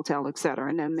employees in the hotel, et cetera,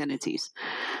 and the amenities.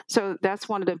 So that's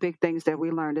one of the big things that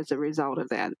we learned as a result of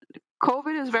that.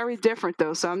 COVID is very different,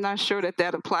 though, so I'm not sure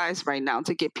that applies right now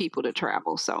to get people to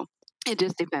travel. So it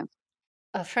just depends.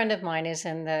 A friend of mine is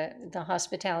in the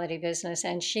hospitality business,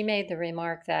 and she made the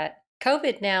remark that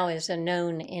COVID now is a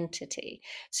known entity.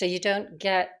 So you don't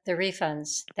get the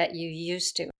refunds that you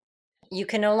used to. You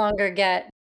can no longer get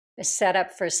set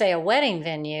up for, say, a wedding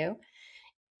venue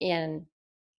in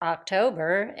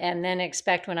October and then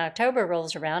expect when October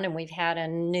rolls around and we've had a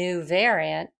new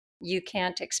variant, you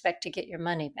can't expect to get your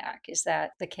money back. Is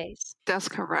that the case? That's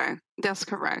correct. That's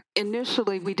correct.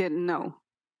 Initially, we didn't know.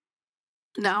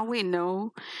 Now we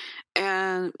know,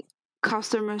 and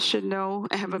customers should know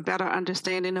and have a better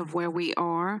understanding of where we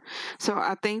are. So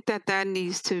I think that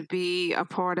needs to be a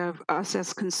part of us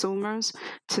as consumers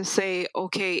to say,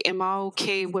 okay, am I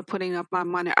okay with putting up my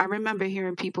money? I remember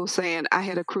hearing people saying, I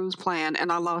had a cruise plan and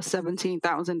I lost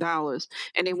 $17,000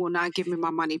 and they will not give me my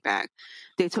money back.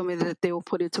 They told me that they will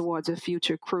put it towards a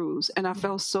future cruise. And I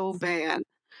felt so bad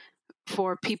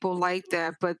for people like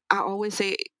that. But I always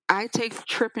say, I take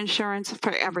trip insurance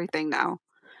for everything now.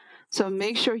 So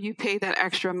make sure you pay that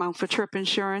extra amount for trip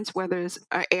insurance, whether it's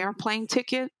an airplane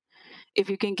ticket. If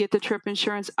you can get the trip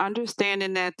insurance,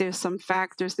 understanding that there's some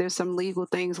factors, there's some legal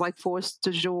things like force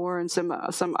majeure and some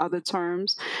other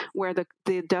terms where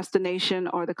the destination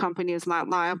or the company is not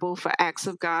liable for acts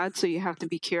of God. So you have to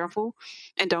be careful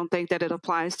and don't think that it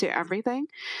applies to everything.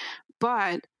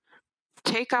 But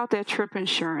take out that trip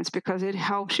insurance because it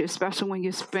helps you, especially when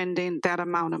you're spending that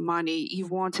amount of money. You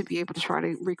want to be able to try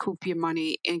to recoup your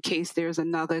money in case there's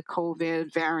another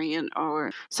COVID variant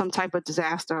or some type of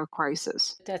disaster or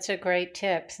crisis. That's a great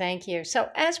tip. Thank you. So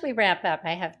as we wrap up,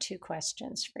 I have two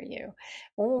questions for you.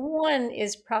 One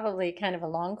is probably kind of a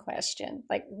long question.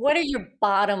 Like, what are your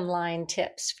bottom line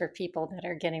tips for people that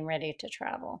are getting ready to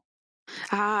travel?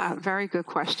 Very good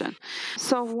question.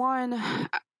 So one,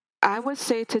 I would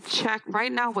say to check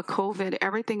right now with COVID,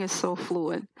 everything is so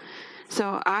fluid.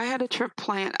 So I had a trip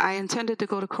planned. I intended to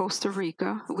go to Costa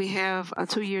Rica. We have a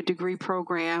 2-year degree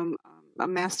program, a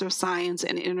Master of Science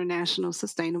in International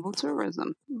Sustainable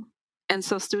Tourism. And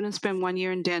so students spend 1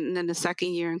 year in Denton and the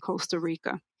second year in Costa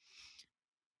Rica.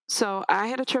 So I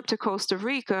had a trip to Costa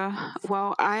Rica.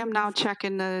 Well, I am now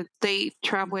checking the state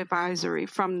travel advisory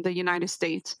from the United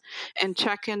States and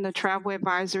checking the travel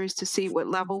advisories to see what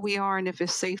level we are and if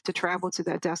it's safe to travel to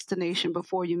that destination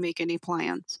before you make any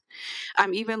plans.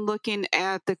 I'm even looking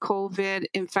at the COVID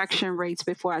infection rates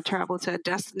before I travel to a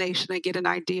destination and get an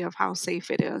idea of how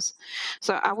safe it is.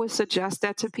 So I would suggest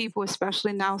that to people,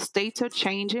 especially now states are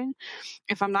changing.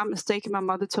 If I'm not mistaken, my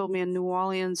mother told me in New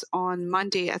Orleans on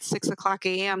Monday at 6 o'clock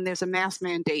a.m., there's a mask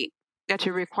mandate that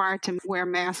you're required to wear a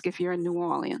mask if you're in New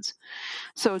Orleans.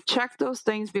 So check those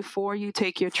things before you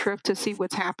take your trip to see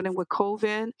what's happening with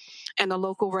COVID and the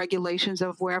local regulations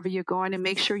of wherever you're going, and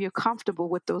make sure you're comfortable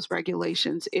with those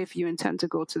regulations if you intend to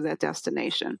go to that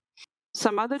destination.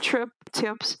 Some other trip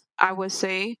tips, I would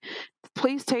say,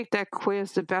 please take that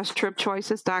quiz,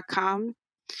 thebesttripchoices.com.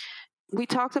 We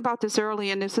talked about this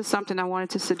earlier, and this is something I wanted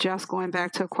to suggest going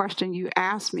back to a question you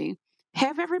asked me.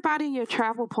 Have everybody in your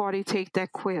travel party take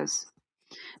that quiz.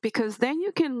 because then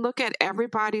you can look at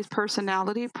everybody's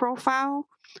personality profile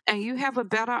and you have a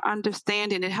better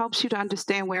understanding. It helps you to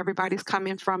understand where everybody's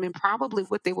coming from and probably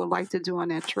what they would like to do on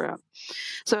that trip.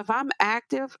 So if I'm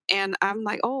active and I'm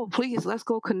like, oh, please, let's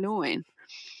go canoeing.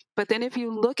 But then if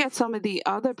you look at some of the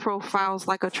other profiles,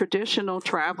 like a traditional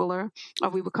traveler, or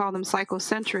we would call them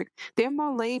psychocentric, they're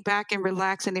more laid back and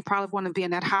relaxed, and they probably want to be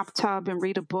in that hot tub and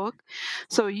read a book.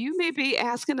 So you may be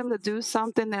asking them to do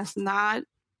something that's not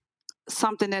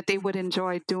something that they would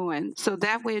enjoy doing. So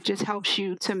that way it just helps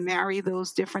you to marry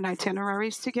those different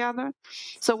itineraries together.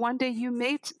 So one day you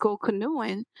may go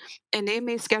canoeing and they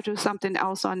may schedule something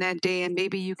else on that day, and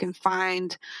maybe you can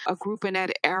find a group in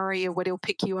that area where they'll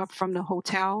pick you up from the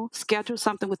hotel. Schedule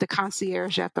something with the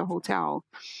concierge at the hotel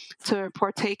to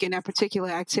partake in that particular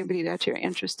activity that you're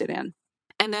interested in.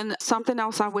 And then something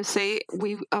else I would say,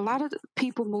 a lot of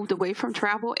people moved away from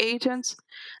travel agents.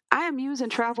 I am using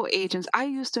travel agents. I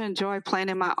used to enjoy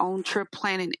planning my own trip,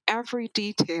 planning every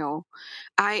detail.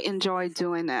 I enjoy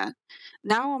doing that.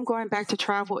 Now I'm going back to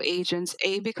travel agents,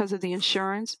 A, because of the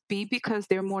insurance, B, because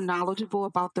they're more knowledgeable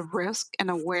about the risk and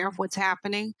aware of what's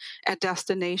happening at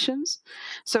destinations.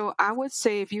 So I would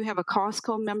say if you have a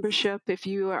Costco membership, if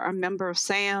you are a member of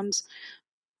Sam's,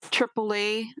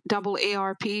 AAA, double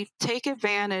ARP, take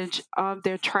advantage of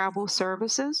their travel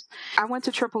services. I went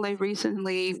to AAA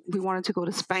recently. We wanted to go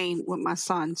to Spain with my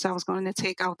son, so I was going to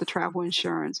take out the travel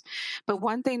insurance. But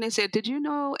one thing they said, did you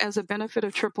know as a benefit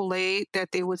of AAA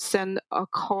that they would send a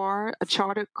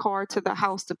chartered car to the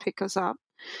house to pick us up?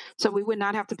 So we would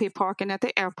not have to pay parking at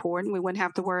the airport, and we wouldn't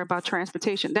have to worry about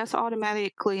transportation. That's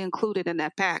automatically included in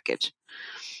that package.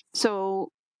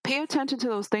 So pay attention to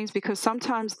those things, because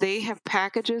sometimes they have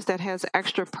packages that has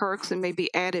extra perks and maybe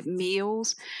added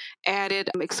meals,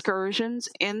 added excursions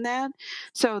in that.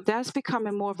 So that's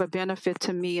becoming more of a benefit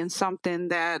to me, and something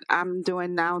that I'm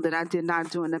doing now that I did not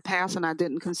do in the past and I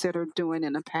didn't consider doing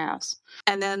in the past.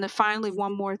 And then finally,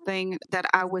 one more thing that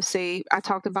I would say, I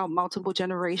talked about multiple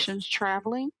generations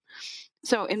traveling.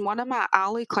 So in one of my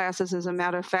OLLI classes, as a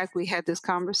matter of fact, we had this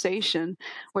conversation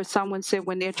where someone said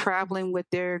when they're traveling with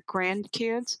their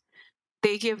grandkids,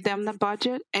 they give them the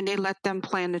budget and they let them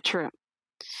plan the trip,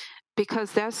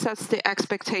 because that sets the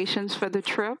expectations for the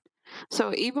trip.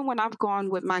 So even when I've gone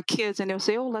with my kids and they'll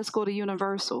say, oh, let's go to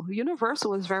Universal.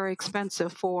 Universal is very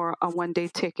expensive for a one-day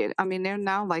ticket. I mean, they're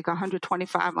now like $125,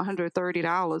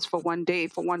 $130 for one day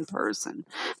for one person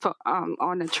for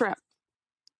on the trip.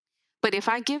 But if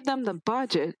I give them the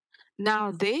budget,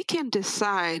 now they can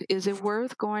decide, is it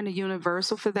worth going to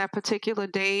Universal for that particular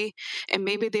day? And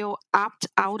maybe they'll opt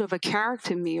out of a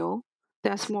character meal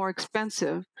that's more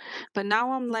expensive. But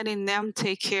now I'm letting them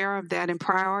take care of that and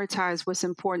prioritize what's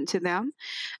important to them.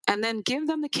 And then give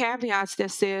them the caveats that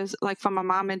says, like for my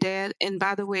mom and dad, and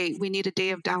by the way, we need a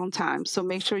day of downtime. So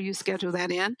make sure you schedule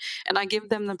that in. And I give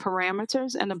them the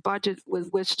parameters and a budget with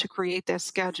which to create that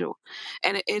schedule.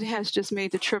 And it has just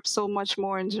made the trip so much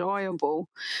more enjoyable.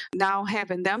 Now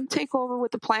having them take over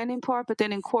with the planning part, but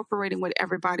then incorporating what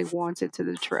everybody wants into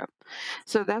the trip.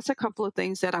 So that's a couple of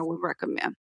things that I would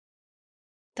recommend.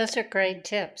 Those are great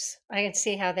tips. I can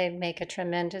see how they make a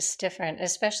tremendous difference,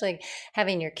 especially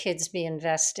having your kids be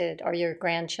invested or your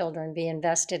grandchildren be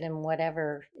invested in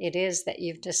whatever it is that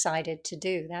you've decided to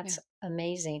do. That's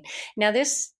amazing. Now,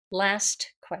 this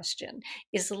last question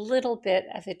is a little bit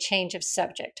of a change of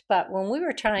subject, but when we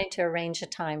were trying to arrange a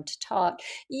time to talk,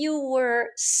 you were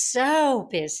so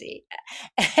busy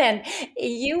and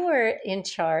you were in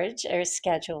charge or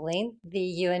scheduling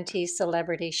the UNT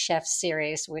Celebrity Chef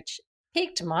Series, which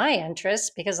piqued my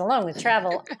interest because along with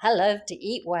travel, I love to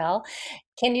eat well.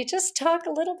 Can you just talk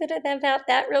a little bit about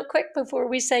that real quick before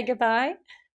we say goodbye?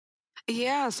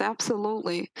 Yes,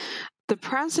 absolutely. The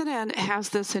president has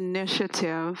this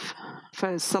initiative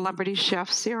for Celebrity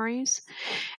Chef Series,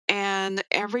 and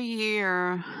every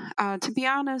year, to be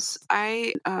honest,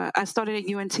 I started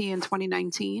at UNT in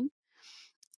 2019,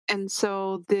 and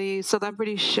so the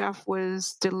Celebrity Chef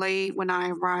was delayed when I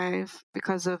arrived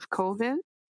because of COVID.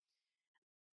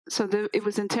 So it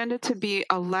was intended to be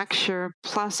a lecture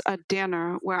plus a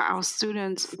dinner where our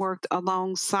students worked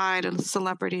alongside a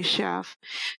celebrity chef.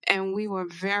 And we were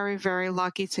very, very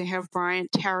lucky to have Brian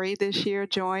Terry this year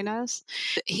join us.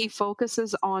 He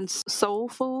focuses on soul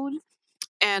food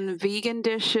and vegan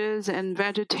dishes and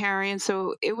vegetarian.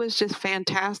 So it was just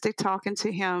fantastic talking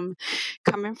to him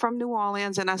coming from New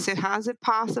Orleans. And I said, how is it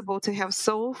possible to have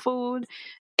soul food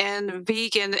and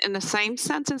vegan in the same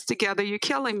sentence together? You're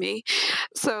killing me.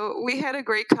 So we had a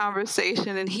great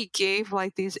conversation, and he gave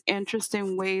like these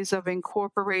interesting ways of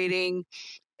incorporating.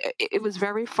 It was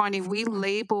very funny. We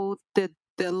labeled the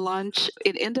the lunch,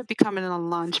 it ended up becoming a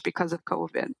lunch because of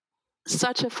COVID.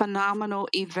 Such a phenomenal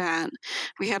event.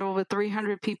 We had over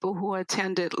 300 people who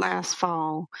attended last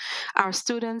fall. Our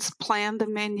students planned the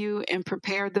menu and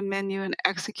prepared the menu and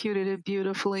executed it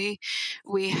beautifully.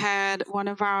 We had one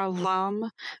of our alum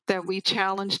that we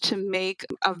challenged to make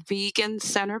a vegan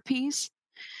centerpiece.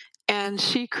 And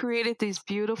she created these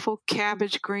beautiful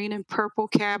cabbage, green and purple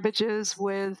cabbages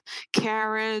with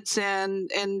carrots and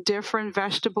different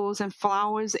vegetables and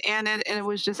flowers in it. And it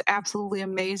was just absolutely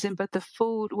amazing. But the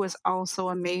food was also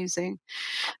amazing.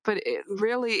 But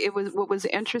it was what was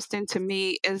interesting to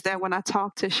me is that when I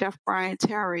talked to Chef Brian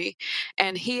Terry,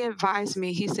 and he advised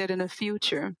me, he said, in the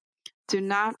future, do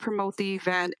not promote the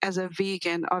event as a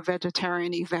vegan or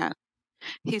vegetarian event.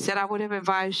 He said, I would have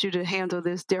advised you to handle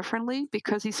this differently,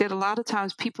 because he said a lot of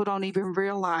times people don't even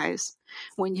realize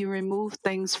when you remove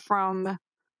things from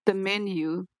the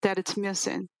menu that it's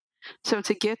missing. So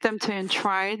to get them to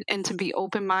try it and to be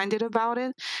open-minded about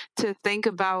it, to think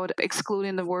about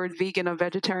excluding the word vegan or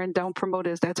vegetarian, don't promote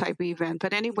it as that type of event.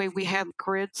 But anyway, we had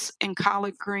grits and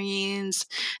collard greens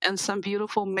and some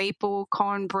beautiful maple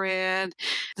cornbread.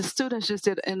 The students just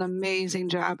did an amazing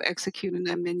job executing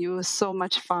that menu. It was so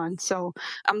much fun. So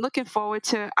I'm looking forward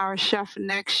to our chef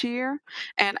next year.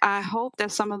 And I hope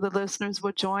that some of the listeners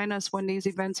will join us when these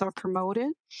events are promoted.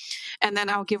 And then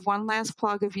I'll give one last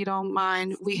plug, if you don't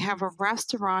mind. We have a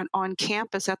restaurant on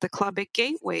campus at the Club at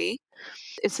Gateway.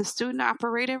 It's a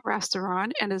student-operated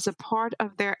restaurant and is a part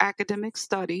of their academic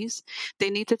studies. They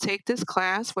need to take this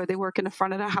class where they work in the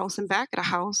front of the house and back of the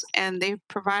house, and they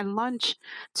provide lunch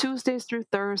Tuesdays through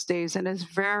Thursdays, and it's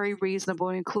very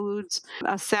reasonable. It includes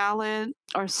a salad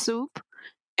or soup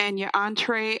and your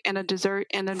entree and a dessert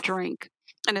and a drink,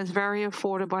 and it's very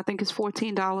affordable. I think it's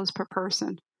 $14 per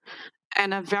person.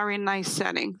 And a very nice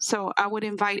setting. So I would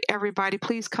invite everybody,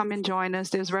 please come and join us.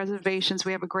 There's reservations.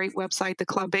 We have a great website, the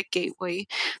Club at Gateway.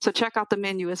 So check out the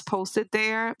menu. It's posted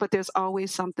there, but there's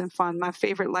always something fun. My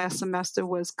favorite last semester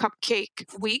was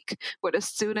Cupcake Week with the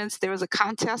students. There was a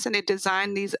contest and they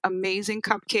designed these amazing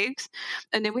cupcakes.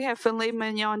 And then we had Filet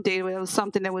Mignon Day. It was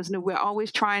something that was new. We're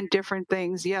always trying different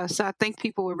things. Yes, I think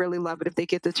people would really love it if they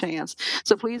get the chance.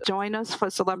 So please join us for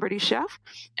Celebrity Chef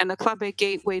and the Club at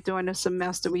Gateway during the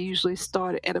semester. We usually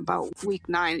start at about week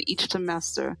 9 each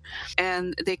semester,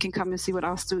 and they can come and see what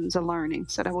our students are learning.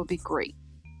 So that would be great.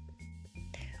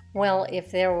 Well,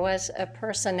 if there was a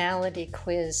personality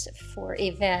quiz for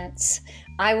events,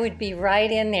 I would be right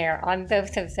in there on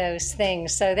both of those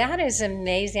things. So that is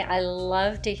amazing. I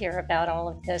love to hear about all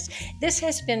of this. This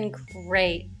has been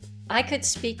great. I could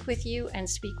speak with you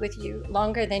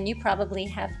longer than you probably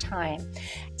have time.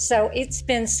 So it's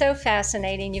been so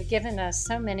fascinating. You've given us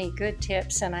so many good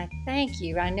tips, and I thank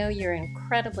you. I know you're an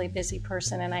incredibly busy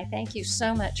person, and I thank you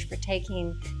so much for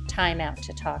taking time out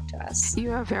to talk to us.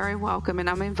 You are very welcome, and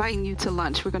I'm inviting you to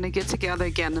lunch. We're going to get together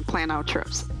again and plan our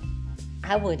trips.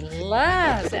 I would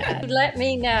love that. Let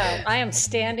me know. I am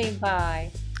standing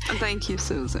by. Thank you,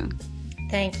 Susan.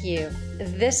 Thank you.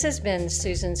 This has been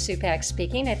Susan Supak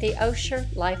speaking at the Osher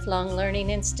Lifelong Learning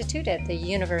Institute at the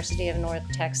University of North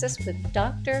Texas with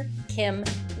Dr. Kim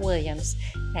Williams.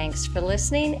 Thanks for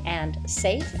listening, and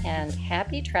safe and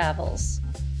happy travels.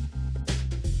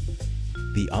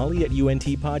 The Ollie at UNT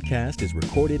podcast is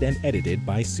recorded and edited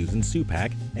by Susan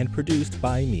Supak and produced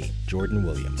by me, Jordan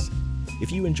Williams.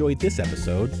 If you enjoyed this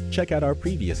episode, check out our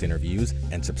previous interviews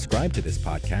and subscribe to this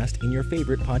podcast in your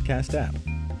favorite podcast app.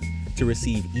 To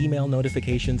receive email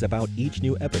notifications about each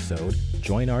new episode,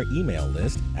 join our email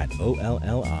list at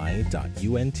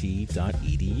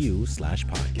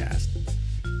olli.unt.edu/podcast.